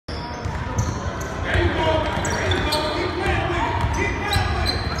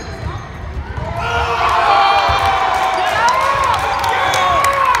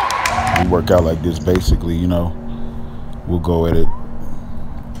work out like this, basically, we'll go at it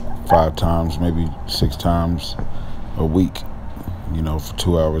 5 times, maybe 6 times a week, for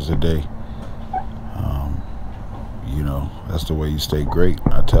 2 hours a day. That's the way you stay great,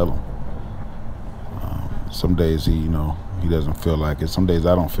 I tell him. Some days he doesn't feel like it. Some days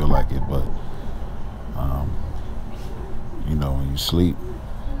I don't feel like it, but, when you sleep,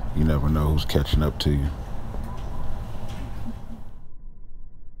 you never know who's catching up to you.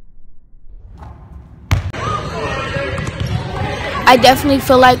 I definitely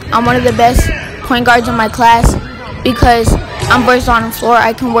feel like I'm one of the best point guards in my class because I'm versatile on the floor.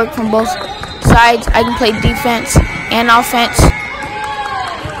 I can work from both sides. I can play defense and offense.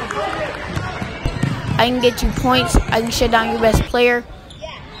 I can get you points. I can shut down your best player.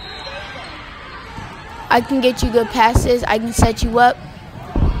 I can get you good passes. I can set you up.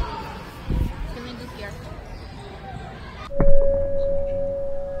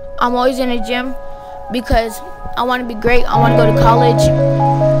 I'm always in the gym because I want to be great. I want to go to college,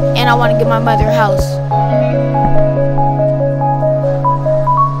 and I want to get my mother a house.